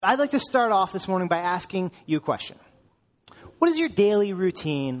I'd like to start off this morning by asking you a question. What does your daily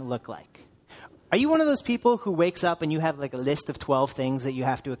routine look like? Are you one of those people who wakes up and you have like a list of 12 things that you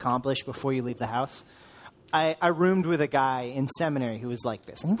have to accomplish before you leave the house? I roomed with a guy in seminary who was like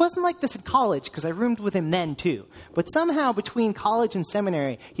this. And he wasn't like this in college because I roomed with him then too. But somehow between college and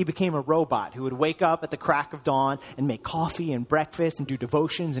seminary, he became a robot who would wake up at the crack of dawn and make coffee and breakfast and do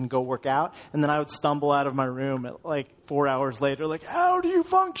devotions and go work out. And then I would stumble out of my room at like 4 hours later, like, how do you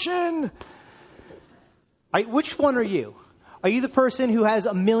function? Which one are you? Are you the person who has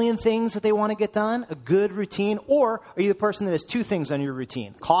a million things that they want to get done, a good routine? Or are you the person that has two things on your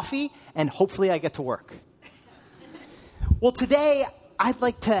routine, coffee and hopefully I get to work? Well, today, I'd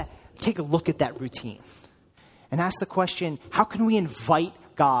like to take a look at that routine and ask the question, how can we invite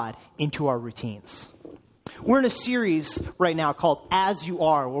God into our routines? We're in a series right now called As You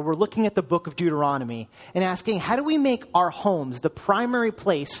Are, where we're looking at the book of Deuteronomy and asking, how do we make our homes the primary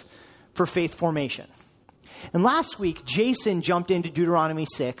place for faith formation? And last week, Jason jumped into Deuteronomy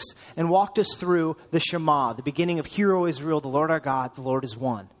 6 and walked us through the Shema, the beginning of Hear, O Israel, the Lord our God, the Lord is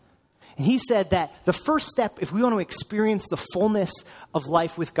one. And he said that the first step, if we want to experience the fullness of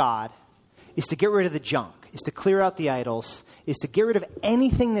life with God, is to get rid of the junk, is to clear out the idols, is to get rid of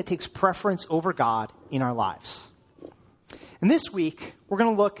anything that takes preference over God in our lives. And this week, we're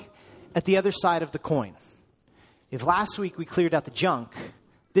going to look at the other side of the coin. If last week we cleared out the junk,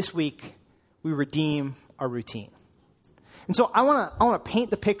 this week we redeem our routine. And so I want to paint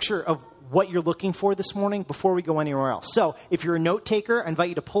the picture of what you're looking for this morning before we go anywhere else. So if you're a note taker, I invite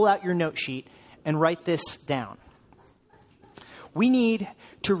you to pull out your note sheet and write this down. We need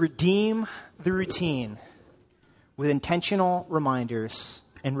to redeem the routine with intentional reminders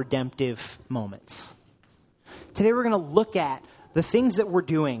and redemptive moments. Today we're going to look at the things that we're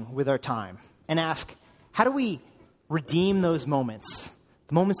doing with our time and ask, how do we redeem those moments?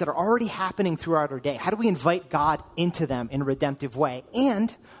 The moments that are already happening throughout our day. How do we invite God into them in a redemptive way?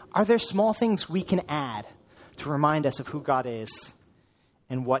 And are there small things we can add to remind us of who God is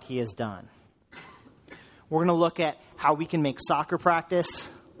and what he has done? We're going to look at how we can make soccer practice,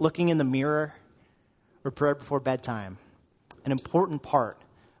 looking in the mirror, or prayer before bedtime an important part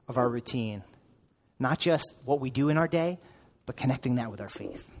of our routine. Not just what we do in our day, but connecting that with our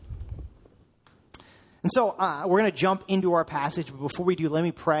faith. And so we're going to jump into our passage. But before we do, let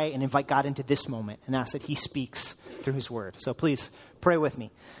me pray and invite God into this moment and ask that he speaks through his word. So please pray with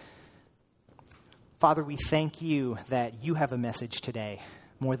me. Father, we thank you that you have a message today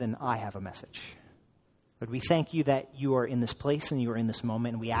more than I have a message. But we thank you that you are in this place and you are in this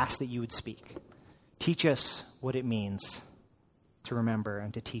moment, and we ask that you would speak. Teach us what it means to remember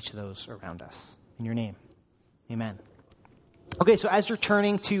and to teach those around us. In your name, amen. Okay, so as you're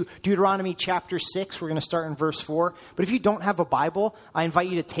turning to Deuteronomy chapter 6, we're going to start in verse 4. But if you don't have a Bible, I invite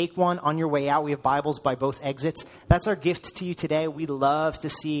you to take one on your way out. We have Bibles by both exits. That's our gift to you today. We'd love to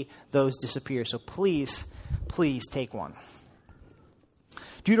see those disappear. So please take one.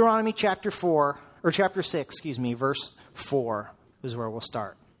 Deuteronomy chapter 6, verse 4 is where we'll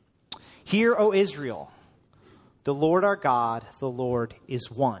start. Hear, O Israel, the Lord our God, the Lord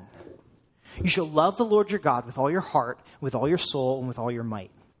is one. You shall love the Lord your God with all your heart, with all your soul, and with all your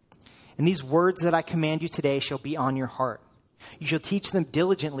might. And these words that I command you today shall be on your heart. You shall teach them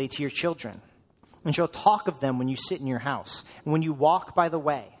diligently to your children, and shall talk of them when you sit in your house, and when you walk by the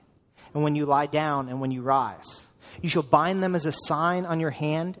way, and when you lie down, and when you rise. You shall bind them as a sign on your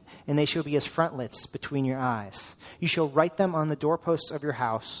hand, and they shall be as frontlets between your eyes. You shall write them on the doorposts of your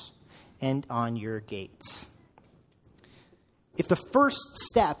house and on your gates. If the first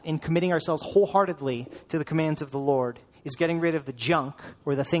step in committing ourselves wholeheartedly to the commands of the Lord is getting rid of the junk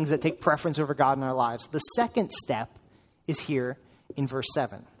or the things that take preference over God in our lives, the second step is here in verse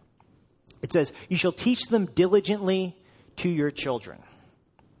 7. It says, you shall teach them diligently to your children.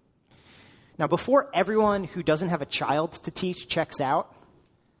 Now, before everyone who doesn't have a child to teach checks out,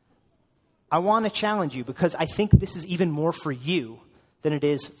 I want to challenge you because I think this is even more for you than it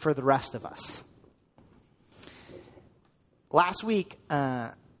is for the rest of us. Last week,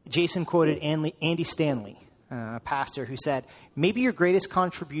 Jason quoted Andy Stanley, a pastor, who said, maybe your greatest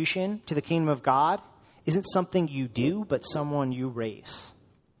contribution to the kingdom of God isn't something you do, but someone you raise.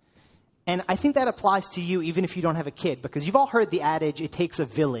 And I think that applies to you even if you don't have a kid, because you've all heard the adage, it takes a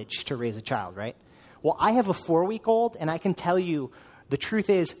village to raise a child, right? Well, I have a 4-week-old, and I can tell you the truth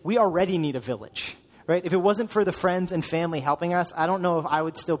is we already need a village, right? If it wasn't for the friends and family helping us, I don't know if I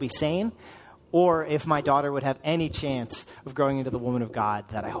would still be sane, or if my daughter would have any chance of growing into the woman of God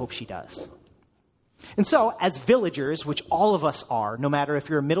that I hope she does. And so, as villagers, which all of us are, no matter if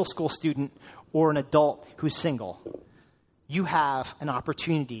you're a middle school student or an adult who's single, you have an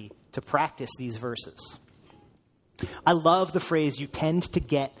opportunity to practice these verses. I love the phrase, you tend to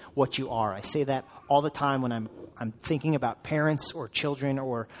get what you are. I say that all the time when I'm thinking about parents or children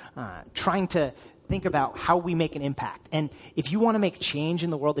or trying to think about how we make an impact. And if you want to make change in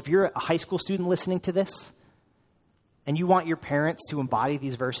the world, if you're a high school student listening to this and you want your parents to embody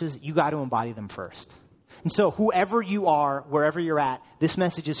these verses, you got to embody them first. And so whoever you are, wherever you're at, this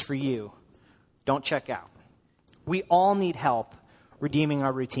message is for you. Don't check out. We all need help redeeming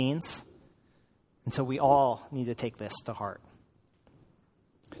our routines. And so we all need to take this to heart.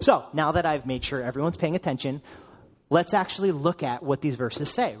 So now that I've made sure everyone's paying attention, let's actually look at what these verses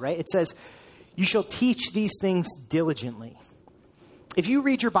say, right? It says, you shall teach these things diligently. If you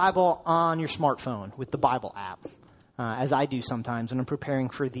read your Bible on your smartphone with the Bible app, as I do sometimes when I'm preparing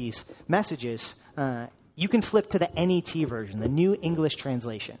for these messages, you can flip to the NET version, the New English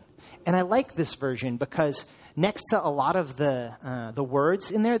Translation. And I like this version because next to a lot of the words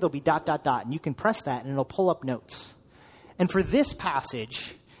in there, there'll be ... and you can press that and it'll pull up notes. And for this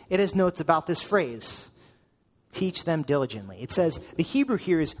passage, it has notes about this phrase, teach them diligently. It says, the Hebrew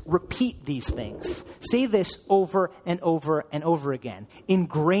here is repeat these things. Say this over and over and over again.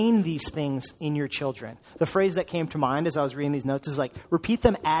 Ingrain these things in your children. The phrase that came to mind as I was reading these notes is like, repeat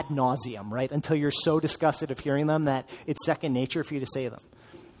them ad nauseum, right? Until you're so disgusted of hearing them that it's second nature for you to say them.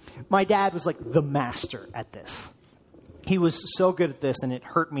 My dad was like the master at this. He was so good at this, and it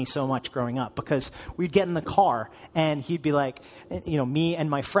hurt me so much growing up because we'd get in the car and he'd be like, me and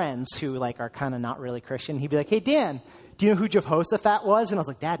my friends who like are kind of not really Christian, he'd be like, hey, Dan, do you know who Jehoshaphat was? And I was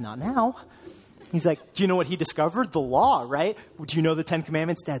like, Dad, not now. He's like, do you know what he discovered? The law, right? Do you know the 10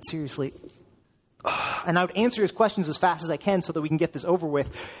 Commandments? Dad, seriously. And I would answer his questions as fast as I can so that we can get this over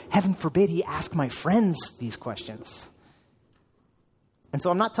with. Heaven forbid he ask my friends these questions. And so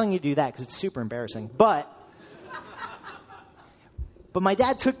I'm not telling you to do that because it's super embarrassing. But my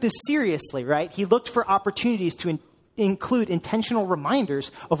dad took this seriously, right? He looked for opportunities to include intentional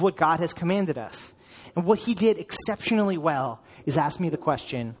reminders of what God has commanded us. And what he did exceptionally well is ask me the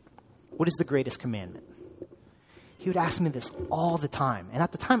question, what is the greatest commandment? He would ask me this all the time. And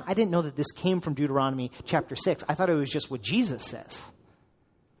at the time, I didn't know that this came from Deuteronomy chapter 6. I thought it was just what Jesus says.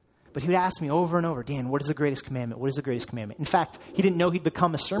 But he would ask me over and over, Dan, what is the greatest commandment? What is the greatest commandment? In fact, he didn't know he'd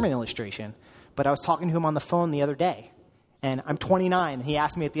become a sermon illustration. But I was talking to him on the phone the other day. And I'm 29, and he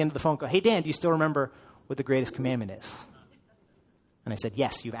asked me at the end of the phone call, hey, Dan, do you still remember what the greatest commandment is? And I said,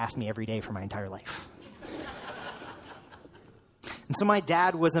 yes, you've asked me every day for my entire life. And so my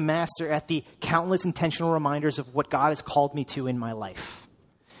dad was a master at the countless intentional reminders of what God has called me to in my life.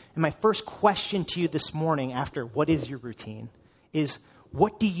 And my first question to you this morning after what is your routine is,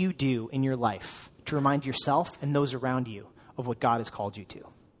 what do you do in your life to remind yourself and those around you of what God has called you to?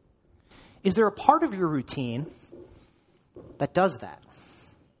 Is there a part of your routine that does that?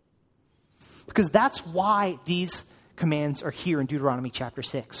 Because that's why these commands are here in Deuteronomy chapter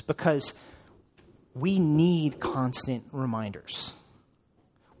 6, because we need constant reminders.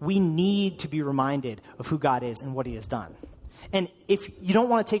 We need to be reminded of who God is and what he has done. And if you don't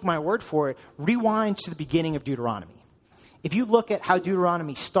want to take my word for it, rewind to the beginning of Deuteronomy. If you look at how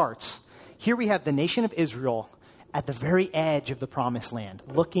Deuteronomy starts, here we have the nation of Israel at the very edge of the promised land,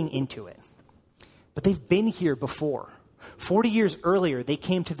 looking into it. But they've been here before. 40 years earlier, they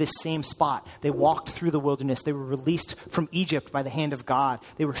came to this same spot. They walked through the wilderness. They were released from Egypt by the hand of God.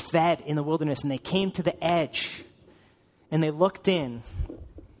 They were fed in the wilderness, and they came to the edge. And they looked in,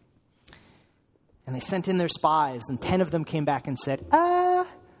 and they sent in their spies, and 10 of them came back and said, the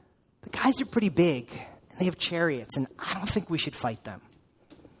guys are pretty big, and they have chariots, and I don't think we should fight them,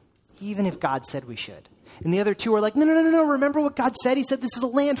 even if God said we should. And the other 2 are like, no, remember what God said? He said, this is a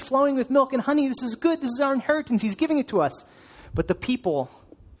land flowing with milk and honey. This is good. This is our inheritance. He's giving it to us. But the people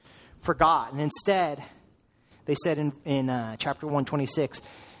forgot. And instead, they said in chapter 126,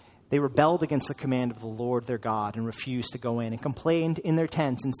 they rebelled against the command of the Lord their God and refused to go in and complained in their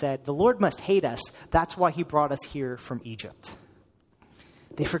tents and said, the Lord must hate us. That's why he brought us here from Egypt.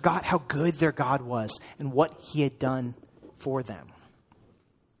 They forgot how good their God was and what he had done for them.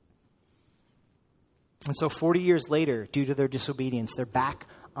 And so 40 years later, due to their disobedience, they're back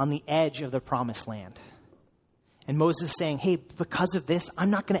on the edge of the promised land. And Moses is saying, hey, because of this,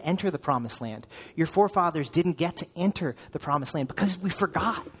 I'm not going to enter the promised land. Your forefathers didn't get to enter the promised land because we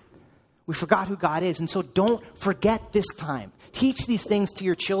forgot. We forgot who God is. And so don't forget this time. Teach these things to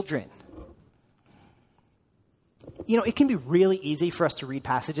your children. You know, it can be really easy for us to read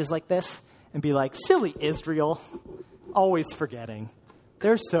passages like this and be like, silly Israel, always forgetting.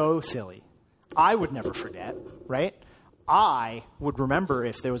 They're so silly. I would never forget, right? I would remember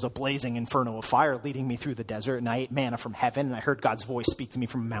if there was a blazing inferno of fire leading me through the desert and I ate manna from heaven and I heard God's voice speak to me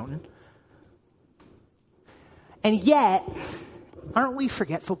from a mountain. And yet, aren't we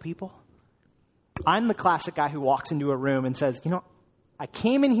forgetful people? I'm the classic guy who walks into a room and says, I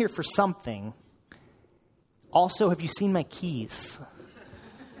came in here for something. Also, have you seen my keys?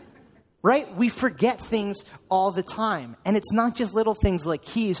 Right? We forget things all the time. And it's not just little things like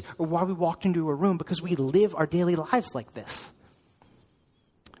keys or why we walked into a room, because we live our daily lives like this.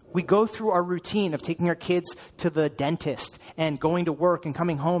 We go through our routine of taking our kids to the dentist and going to work and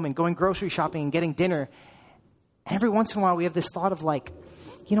coming home and going grocery shopping and getting dinner. And every once in a while we have this thought of like,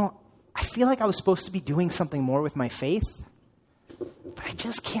 I feel like I was supposed to be doing something more with my faith, but I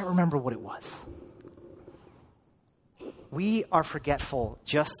just can't remember what it was. We are forgetful,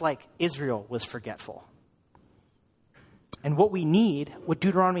 just like Israel was forgetful. And what we need, what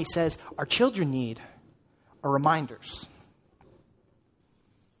Deuteronomy says our children need, are reminders.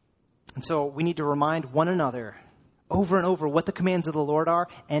 And so we need to remind one another over and over what the commands of the Lord are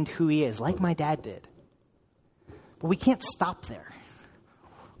and who he is, like my dad did. But we can't stop there,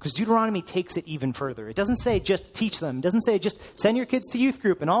 because Deuteronomy takes it even further. It doesn't say just teach them. It doesn't say just send your kids to youth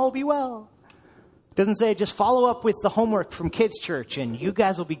group and all will be well. It doesn't say just follow up with the homework from kids' church and you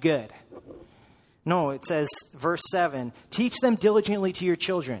guys will be good. No, it says, verse 7, teach them diligently to your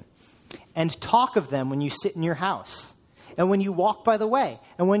children and talk of them when you sit in your house and when you walk by the way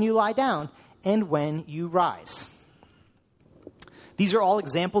and when you lie down and when you rise. These are all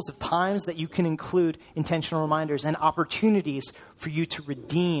examples of times that you can include intentional reminders and opportunities for you to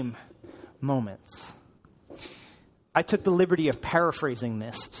redeem moments. I took the liberty of paraphrasing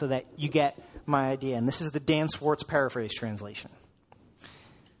this so that you get my idea. And this is the Dan Swartz paraphrase translation.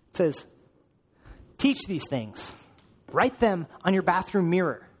 It says, teach these things. Write them on your bathroom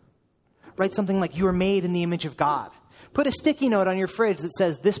mirror. Write something like, you are made in the image of God. Put a sticky note on your fridge that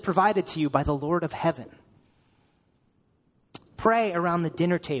says, this provided to you by the Lord of heaven. Pray around the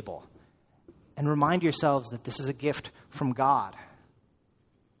dinner table and remind yourselves that this is a gift from God.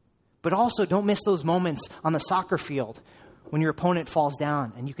 But also don't miss those moments on the soccer field when your opponent falls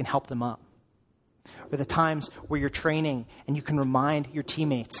down and you can help them up. Or the times where you're training and you can remind your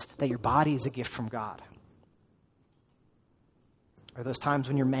teammates that your body is a gift from God. Or those times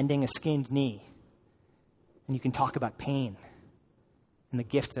when you're mending a skinned knee and you can talk about pain and the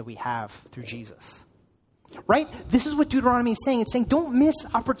gift that we have through Jesus. Right? This is what Deuteronomy is saying. It's saying don't miss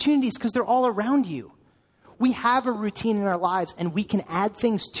opportunities because they're all around you. We have a routine in our lives and we can add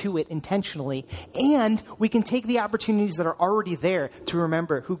things to it intentionally, and we can take the opportunities that are already there to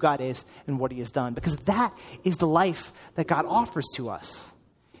remember who God is and what he has done, because that is the life that God offers to us,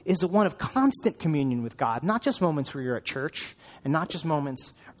 is a one of constant communion with God, not just moments where you're at church and not just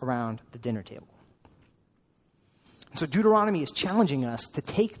moments around the dinner table. So Deuteronomy is challenging us to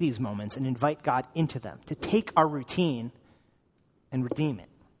take these moments and invite God into them, to take our routine and redeem it.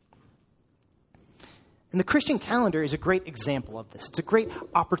 And the Christian calendar is a great example of this. It's a great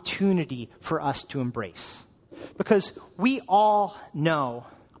opportunity for us to embrace. Because we all know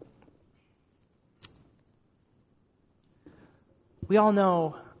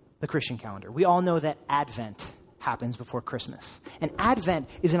the Christian calendar. We all know that Advent happens before Christmas. And Advent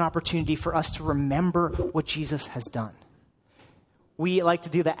is an opportunity for us to remember what Jesus has done. We like to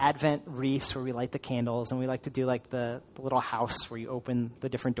do the Advent wreaths where we light the candles, and we like to do like the little house where you open the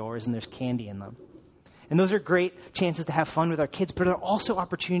different doors and there's candy in them. And those are great chances to have fun with our kids, but they're also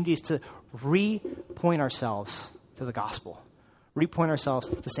opportunities to repoint ourselves to the gospel. Repoint ourselves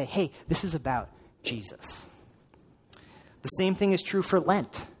to say, hey, this is about Jesus. The same thing is true for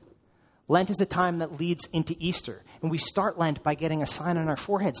Lent. Lent is a time that leads into Easter. And we start Lent by getting a sign on our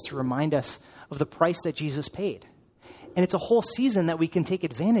foreheads to remind us of the price that Jesus paid. And it's a whole season that we can take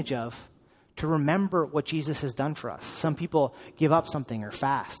advantage of to remember what Jesus has done for us. Some people give up something or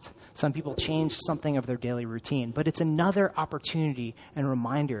fast. Some people change something of their daily routine. But it's another opportunity and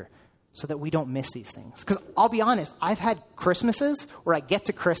reminder so that we don't miss these things. Because I'll be honest, I've had Christmases where I get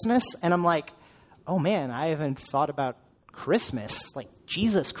to Christmas and I'm like, oh man, I haven't thought about Christmas, like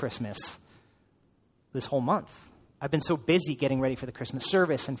Jesus Christmas, this whole month. I've been so busy getting ready for the Christmas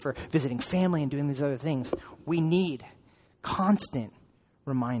service and for visiting family and doing these other things. We need constant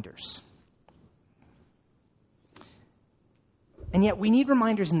reminders. And yet we need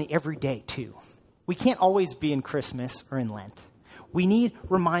reminders in the everyday too. We can't always be in Christmas or in Lent. We need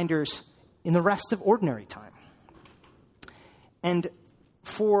reminders in the rest of ordinary time. And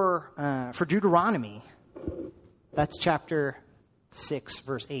for Deuteronomy, that's chapter 6,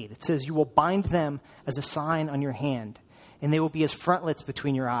 verse 8. It says, you will bind them as a sign on your hand, and they will be as frontlets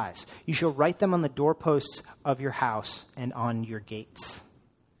between your eyes. You shall write them on the doorposts of your house and on your gates.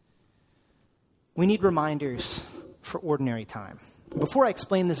 We need reminders for ordinary time. Before I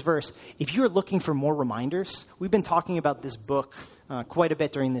explain this verse, if you're looking for more reminders, we've been talking about this book quite a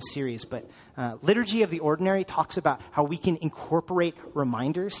bit during this series, but Liturgy of the Ordinary talks about how we can incorporate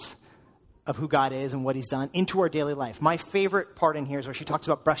reminders of who God is and what he's done into our daily life. My favorite part in here is where she talks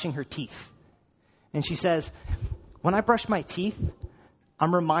about brushing her teeth. And she says, when I brush my teeth,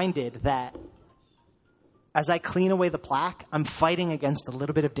 I'm reminded that as I clean away the plaque, I'm fighting against a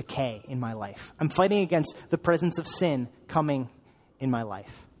little bit of decay in my life. I'm fighting against the presence of sin coming in my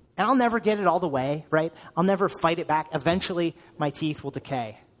life. And I'll never get it all the way, right? I'll never fight it back. Eventually, my teeth will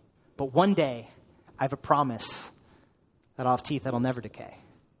decay. But one day, I have a promise that I'll have teeth that'll never decay.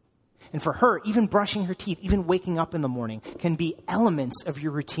 And for her, even brushing her teeth, even waking up in the morning, can be elements of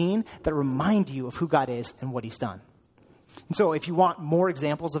your routine that remind you of who God is and what he's done. And so if you want more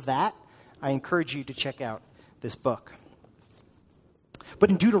examples of that, I encourage you to check out this book.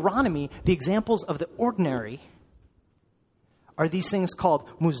 But in Deuteronomy, the examples of the ordinary are these things called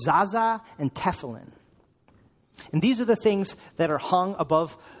muzaza and tefillin. And these are the things that are hung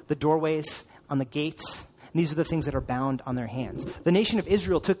above the doorways on the gates. And these are the things that are bound on their hands. The nation of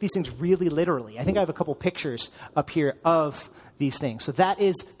Israel took these things really literally. I think I have a couple pictures up here of these things. So that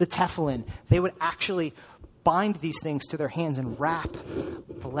is the tefillin. They would actually bind these things to their hands and wrap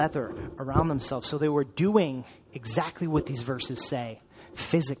the leather around themselves. So they were doing exactly what these verses say,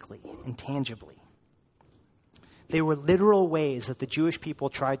 physically and tangibly. They were literal ways that the Jewish people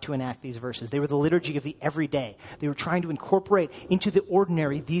tried to enact these verses. They were the liturgy of the everyday. They were trying to incorporate into the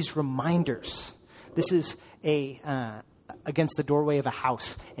ordinary these reminders. This is against the doorway of a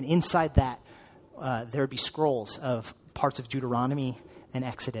house. And inside that, there would be scrolls of parts of Deuteronomy and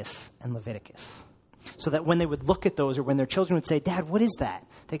Exodus and Leviticus. So that when they would look at those, or when their children would say, "Dad, what is that?"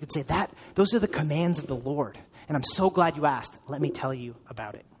 They could say, those are the commands of the Lord. And I'm so glad you asked. Let me tell you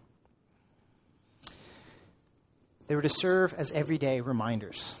about it. They were to serve as everyday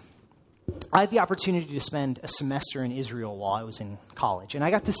reminders. I had the opportunity to spend a semester in Israel while I was in college, and I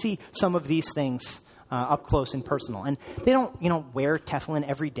got to see some of these things up close and personal. And they don't, wear tefillin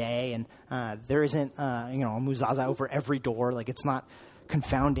every day, and there isn't, a muzaza over every door. Like, it's not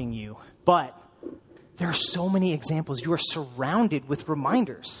confounding you. But there are so many examples. You are surrounded with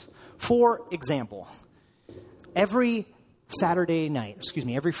reminders. For example, every Friday night,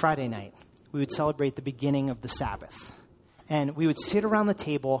 we would celebrate the beginning of the Sabbath. And we would sit around the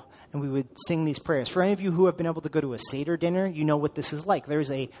table and we would sing these prayers. For any of you who have been able to go to a Seder dinner, you know what this is like.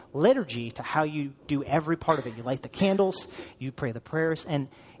 There's a liturgy to how you do every part of it. You light the candles, you pray the prayers. And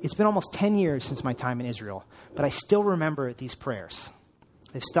it's been almost 10 years since my time in Israel, but I still remember these prayers.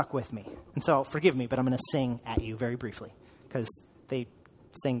 They've stuck with me. And so forgive me, but I'm going to sing at you very briefly because they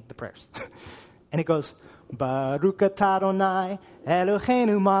sing the prayers. And it goes, Baruch atah Adonai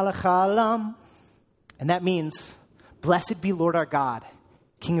Eloheinu melech haolam. And that means, blessed be Lord our God,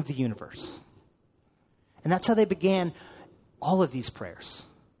 King of the universe. And that's how they began all of these prayers.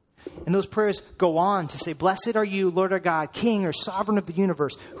 And those prayers go on to say, blessed are you, Lord our God, King or sovereign of the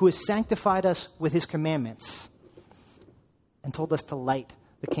universe, who has sanctified us with his commandments and told us to light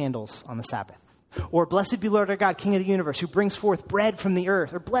the candles on the Sabbath. Or blessed be Lord our God, King of the universe, who brings forth bread from the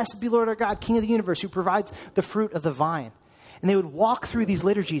earth. Or blessed be Lord our God, King of the universe, who provides the fruit of the vine. And they would walk through these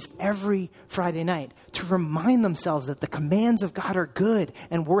liturgies every Friday night to remind themselves that the commands of God are good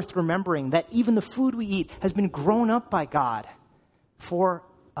and worth remembering, that even the food we eat has been grown up by God for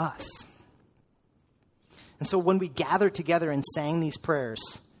us. And so when we gathered together and sang these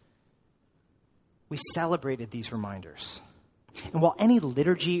prayers, we celebrated these reminders. And while any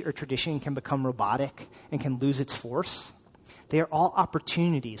liturgy or tradition can become robotic and can lose its force, they are all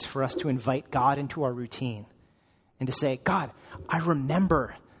opportunities for us to invite God into our routine and to say, God, I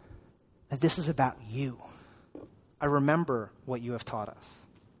remember that this is about you. I remember what you have taught us.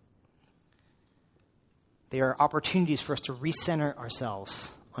 They are opportunities for us to recenter ourselves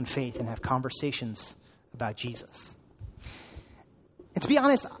on faith and have conversations about Jesus. And to be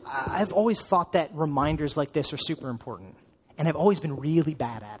honest, I've always thought that reminders like this are super important. And I've always been really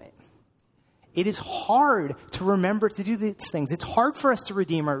bad at it. It is hard to remember to do these things. It's hard for us to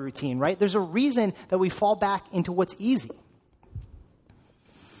redeem our routine, right? There's a reason that we fall back into what's easy.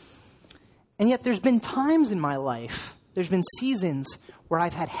 And yet there's been times in my life, there's been seasons where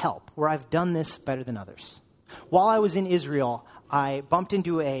I've had help, where I've done this better than others. While I was in Israel, I bumped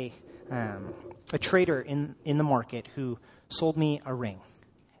into a trader in the market who sold me a ring.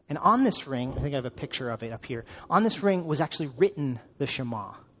 And on this ring, I think I have a picture of it up here. On this ring was actually written the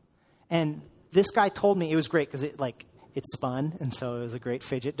Shema. And this guy told me, it was great because it it spun, and so it was a great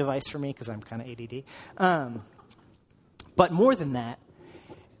fidget device for me because I'm kind of ADD. But more than that,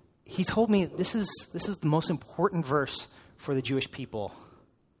 he told me this is the most important verse for the Jewish people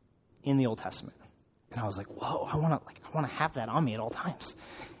in the Old Testament. And I was like, whoa, I want to have that on me at all times.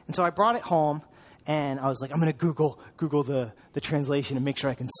 And so I brought it home, and I was like, I'm going to Google the translation and make sure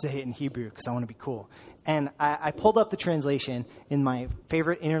I can say it in Hebrew because I want to be cool. And I pulled up the translation in my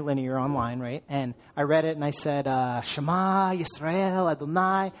favorite interlinear online, right? And I read it, and I said, Shema Yisrael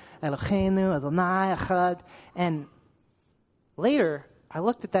Adonai Eloheinu Adonai Echad. And later, I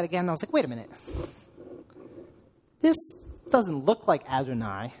looked at that again, and I was like, wait a minute. This doesn't look like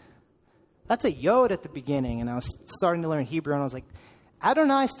Adonai. That's a yod at the beginning, and I was starting to learn Hebrew, and I was like,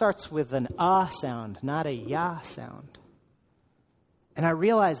 Adonai starts with an sound, not a ya sound. And I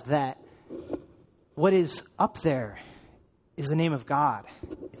realized that what is up there is the name of God.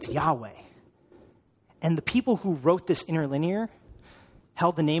 It's Yahweh. And the people who wrote this interlinear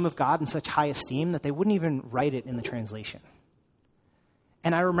held the name of God in such high esteem that they wouldn't even write it in the translation.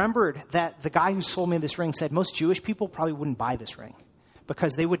 And I remembered that the guy who sold me this ring said most Jewish people probably wouldn't buy this ring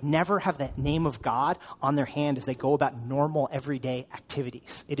because they would never have that name of God on their hand as they go about normal everyday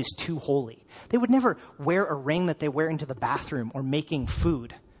activities. It is too holy. They would never wear a ring that they wear into the bathroom or making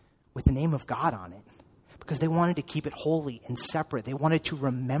food with the name of God on it because they wanted to keep it holy and separate. They wanted to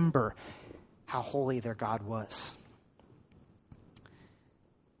remember how holy their God was.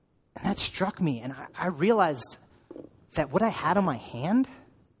 And that struck me, and I realized that what I had on my hand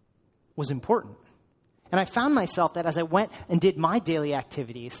was important. And I found myself that as I went and did my daily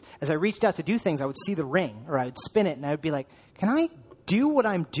activities, as I reached out to do things, I would see the ring, or I would spin it, and I would be like, can I do what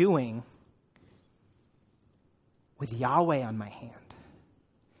I'm doing with Yahweh on my hand?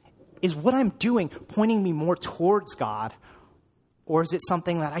 Is what I'm doing pointing me more towards God, or is it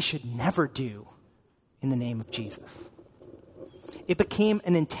something that I should never do in the name of Jesus? It became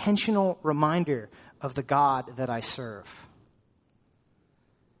an intentional reminder of the God that I serve.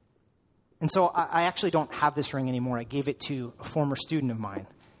 And so I actually don't have this ring anymore. I gave it to a former student of mine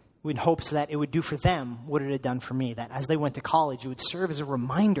in hopes that it would do for them what it had done for me, that as they went to college, it would serve as a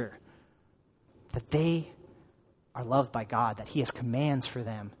reminder that they are loved by God, that he has commands for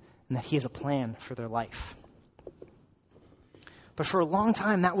them, and that he has a plan for their life. But for a long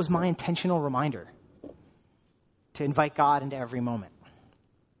time, that was my intentional reminder, to invite God into every moment.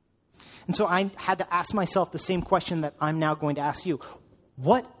 And so I had to ask myself the same question that I'm now going to ask you.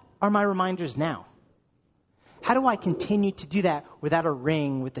 What are my reminders now? How do I continue to do that without a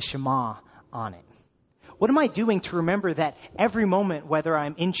ring with the Shema on it? What am I doing to remember that every moment, whether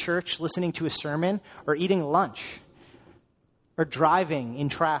I'm in church listening to a sermon or eating lunch or driving in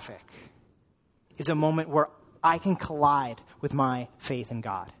traffic, is a moment where I can collide with my faith in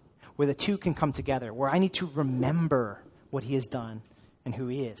God, where the two can come together, where I need to remember what he has done and who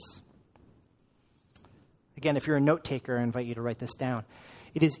he is. Again, if you're a note taker, I invite you to write this down.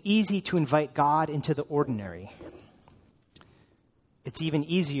 It is easy to invite God into the ordinary. It's even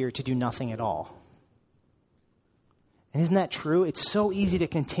easier to do nothing at all. And isn't that true? It's so easy to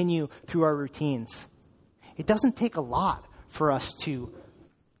continue through our routines. It doesn't take a lot for us to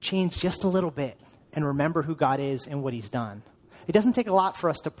change just a little bit and remember who God is and what he's done. It doesn't take a lot for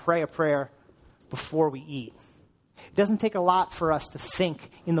us to pray a prayer before we eat. It doesn't take a lot for us to think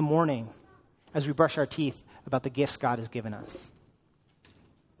in the morning as we brush our teeth about the gifts God has given us.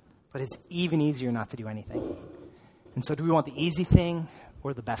 But it's even easier not to do anything. And so do we want the easy thing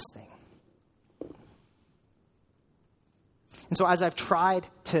or the best thing? And so as I've tried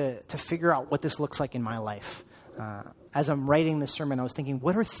to figure out what this looks like in my life, as I'm writing this sermon, I was thinking,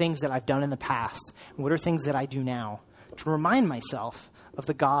 what are things that I've done in the past? And what are things that I do now to remind myself of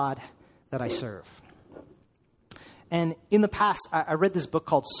the God that I serve? And in the past, I read this book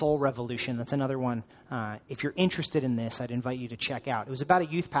called Soul Revolution. That's another one. If you're interested in this, I'd invite you to check out. It was about a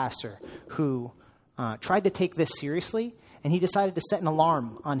youth pastor who tried to take this seriously, and he decided to set an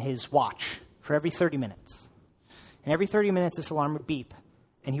alarm on his watch for every 30 minutes. And every 30 minutes, this alarm would beep,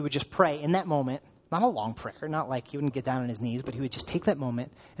 and he would just pray in that moment. Not a long prayer, not like he wouldn't get down on his knees, but he would just take that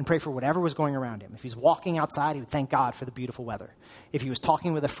moment and pray for whatever was going around him. If he's walking outside, he would thank God for the beautiful weather. If he was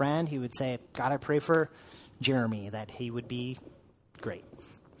talking with a friend, he would say, God, I pray for Jeremy, that he would be great.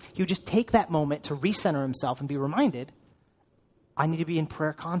 He would just take that moment to recenter himself and be reminded, I need to be in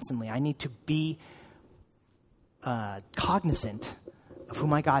prayer constantly. I need to be cognizant of who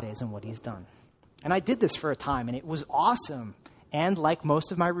my God is and what he's done. And I did this for a time, and it was awesome. And like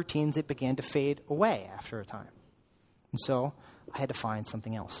most of my routines, it began to fade away after a time. And so I had to find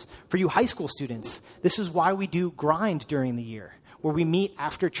something else. For you high school students, this is why we do grind during the year. where we meet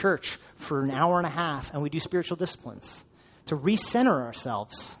after church for an hour and a half and we do spiritual disciplines to recenter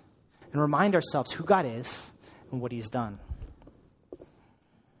ourselves and remind ourselves who God is and what he's done.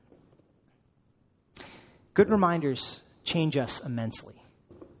 Good reminders change us immensely.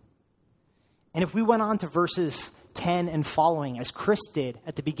 And if we went on to verses 10 and following, as Chris did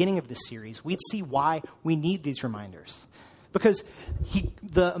at the beginning of this series, we'd see why we need these reminders. Because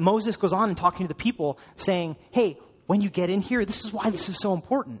Moses goes on and talking to the people saying, hey, when you get in here, this is why this is so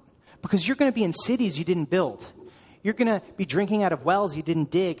important. Because you're going to be in cities you didn't build. You're going to be drinking out of wells you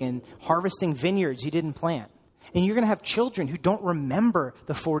didn't dig and harvesting vineyards you didn't plant. And you're going to have children who don't remember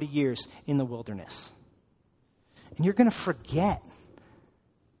the 40 years in the wilderness. And you're going to forget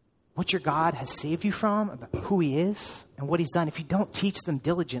what your God has saved you from, about who he is and what he's done, if you don't teach them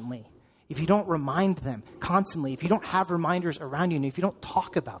diligently, if you don't remind them constantly, if you don't have reminders around you, and if you don't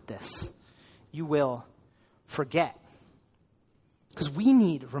talk about this, you will forget. Because we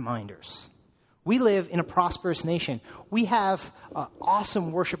need reminders. We live in a prosperous nation. We have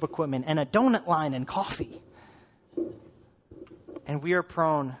awesome worship equipment and a donut line and coffee. And we are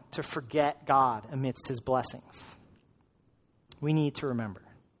prone to forget God amidst his blessings. We need to remember.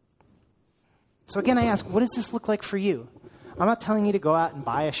 So again, I ask, what does this look like for you? I'm not telling you to go out and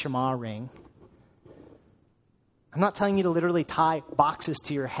buy a Shema ring. I'm not telling you to literally tie boxes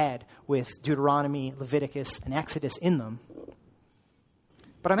to your head with Deuteronomy, Leviticus, and Exodus in them.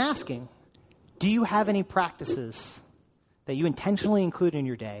 But I'm asking, do you have any practices that you intentionally include in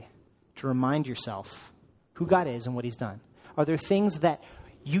your day to remind yourself who God is and what he's done? Are there things that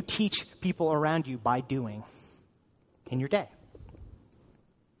you teach people around you by doing in your day?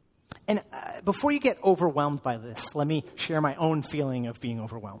 And before you get overwhelmed by this, let me share my own feeling of being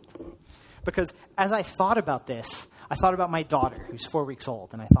overwhelmed. Because as I thought about this, I thought about my daughter, who's 4 weeks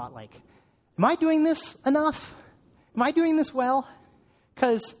old, and I thought, am I doing this enough? Am I doing this well?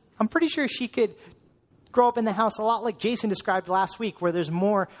 Because I'm pretty sure she could grow up in the house a lot like Jason described last week, where there's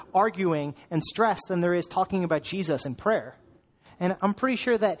more arguing and stress than there is talking about Jesus and prayer. And I'm pretty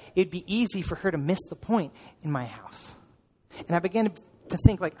sure that it'd be easy for her to miss the point in my house. And I began to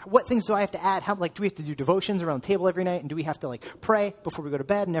think, what things do I have to add? Do we have to do devotions around the table every night? And do we have to, pray before we go to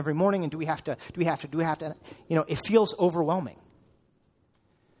bed and every morning? And do we have to, it feels overwhelming.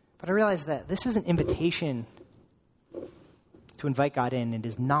 But I realized that this is an invitation to invite God in. It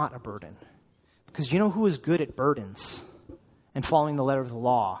is not a burden. Because you know who was good at burdens and following the letter of the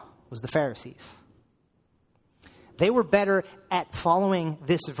law was the Pharisees. They were better at following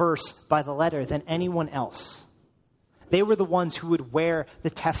this verse by the letter than anyone else. They were the ones who would wear the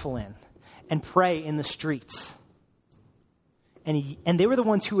tefillin and pray in the streets. And they were the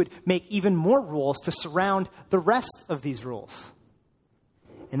ones who would make even more rules to surround the rest of these rules.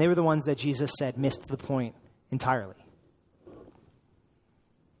 And they were the ones that Jesus said missed the point entirely.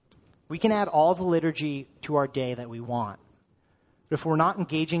 We can add all the liturgy to our day that we want. But if we're not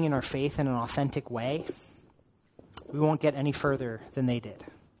engaging in our faith in an authentic way, we won't get any further than they did.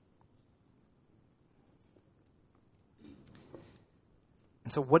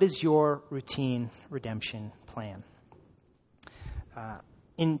 And so what is your routine redemption plan?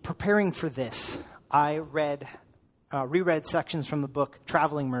 In preparing for this, I reread sections from the book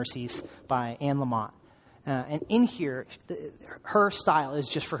Traveling Mercies by Anne Lamott. And in here, her style is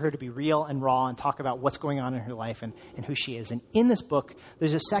just for her to be real and raw and talk about what's going on in her life and who she is. And in this book,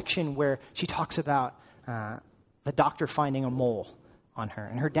 there's a section where she talks about the doctor finding a mole on her.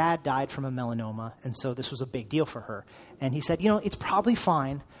 And her dad died from a melanoma, and so this was a big deal for her. And he said, it's probably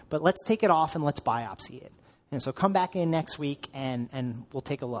fine, but let's take it off and let's biopsy it. And so come back in next week and we'll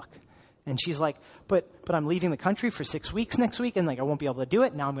take a look. And she's like, but I'm leaving the country for 6 weeks next week, and I won't be able to do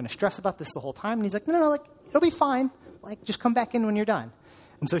it. Now I'm going to stress about this the whole time. And he's like, no, it'll be fine. Just come back in when you're done.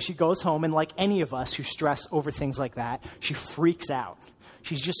 And so she goes home, and like any of us who stress over things like that, she freaks out.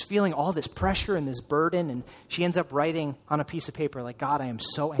 She's just feeling all this pressure and this burden, and she ends up writing on a piece of paper, God, I am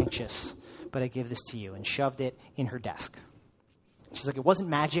so anxious, but I give this to you, and shoved it in her desk. She's like, it wasn't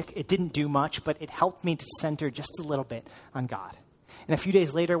magic, it didn't do much, but it helped me to center just a little bit on God. And a few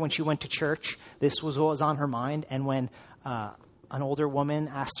days later, when she went to church, this was what was on her mind, and when an older woman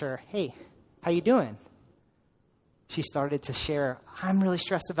asked her, hey, how you doing? She started to share, I'm really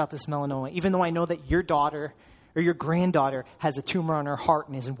stressed about this melanoma, even though I know that your daughter or your granddaughter has a tumor on her heart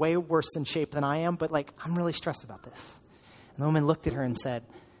and is way worse in shape than I am, but I'm really stressed about this. And the woman looked at her and said,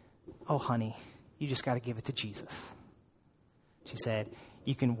 oh, honey, you just got to give it to Jesus. She said,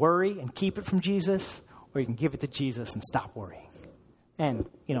 you can worry and keep it from Jesus, or you can give it to Jesus and stop worrying. And,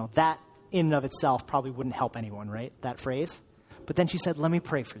 that in and of itself probably wouldn't help anyone, right? That phrase. But then she said, let me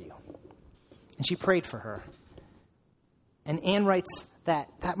pray for you. And she prayed for her. And Anne writes that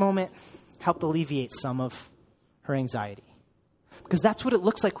that moment helped alleviate some of her anxiety. Because that's what it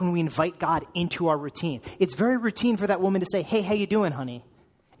looks like when we invite God into our routine. It's very routine for that woman to say, hey, how you doing, honey?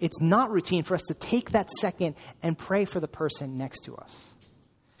 It's not routine for us to take that second and pray for the person next to us.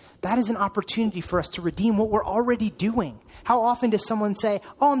 That is an opportunity for us to redeem what we're already doing. How often does someone say,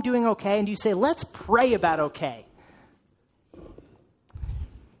 oh, I'm doing okay, and you say, let's pray about okay?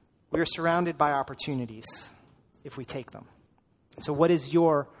 We are surrounded by opportunities if we take them. So what is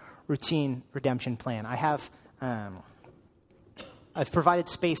your routine redemption plan? I've provided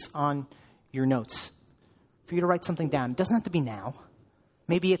space on your notes for you to write something down. It doesn't have to be now.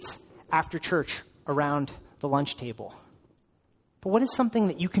 Maybe it's after church around the lunch table. But what is something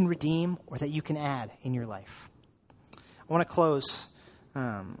that you can redeem or that you can add in your life? I want to close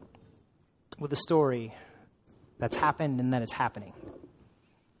with a story that's happened and that is happening.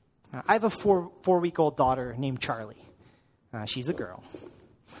 I have a four-week-old daughter named Charlie. She's a girl.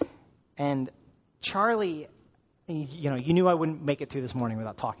 And Charlie, you knew I wouldn't make it through this morning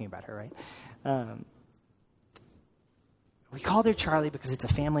without talking about her, right? We called her Charlie because it's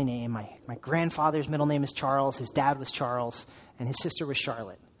a family name. My grandfather's middle name is Charles. His dad was Charles, and his sister was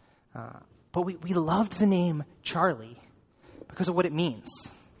Charlotte. But we loved the name Charlie because of what it means.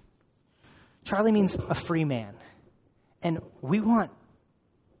 Charlie means a free man. And we want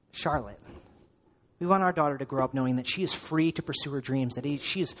Charlotte. We want our daughter to grow up knowing that she is free to pursue her dreams, that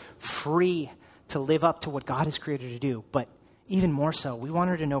she is free to live up to what God has created her to do. But even more so, we want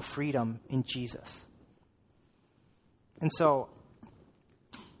her to know freedom in Jesus. And so,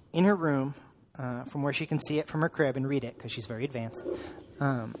 in her room, from where she can see it from her crib and read it, because she's very advanced,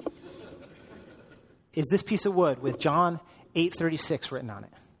 is this piece of wood with John 8:36 written on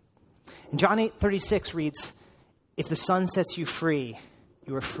it. And John 8:36 reads, "If the Son sets you free,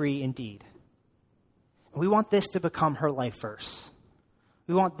 you are free indeed." And we want this to become her life verse.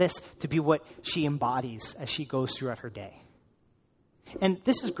 We want this to be what she embodies as she goes throughout her day. And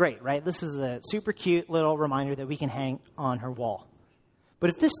this is great, right? This is a super cute little reminder that we can hang on her wall. But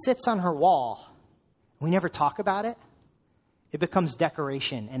if this sits on her wall, we never talk about it, it becomes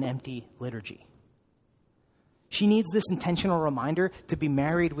decoration and empty liturgy. She needs this intentional reminder to be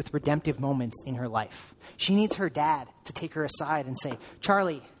married with redemptive moments in her life. She needs her dad to take her aside and say,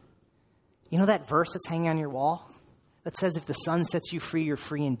 Charlie, you know that verse that's hanging on your wall that says if the Son sets you free, you're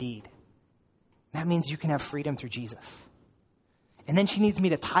free indeed? That means you can have freedom through Jesus. And then she needs me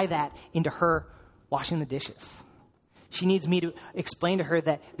to tie that into her washing the dishes. She needs me to explain to her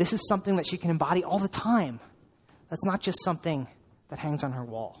that this is something that she can embody all the time. That's not just something that hangs on her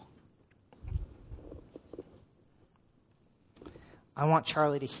wall. I want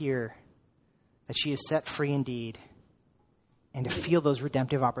Charlie to hear that she is set free indeed and to feel those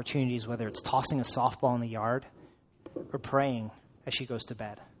redemptive opportunities, whether it's tossing a softball in the yard or praying as she goes to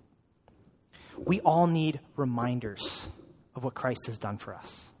bed. We all need reminders of what Christ has done for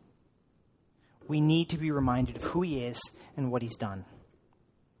us. We need to be reminded of who he is and what he's done.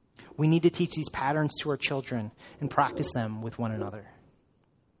 We need to teach these patterns to our children and practice them with one another.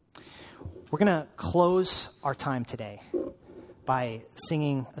 We're going to close our time today by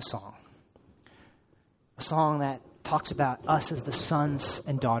singing a song that talks about us as the sons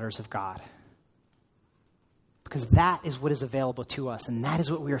and daughters of God. Because that is what is available to us, and that is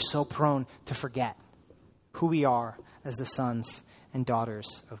what we are so prone to forget, who we are as the sons and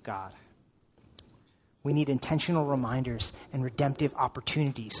daughters of God. We need intentional reminders and redemptive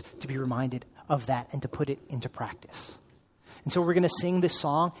opportunities to be reminded of that and to put it into practice. And so we're going to sing this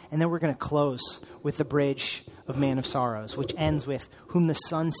song, and then we're going to close with the bridge of Man of Sorrows, which ends with, whom the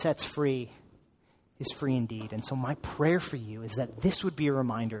Son sets free is free indeed. And so my prayer for you is that this would be a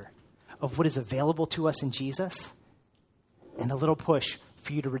reminder of what is available to us in Jesus and a little push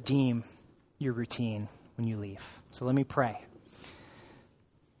for you to redeem your routine when you leave. So let me pray.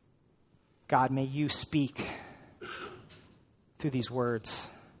 God, may you speak through these words.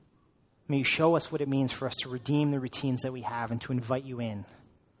 May you show us what it means for us to redeem the routines that we have and to invite you in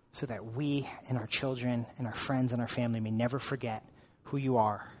so that we and our children and our friends and our family may never forget who you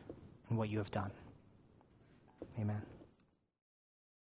are and what you have done. Amen.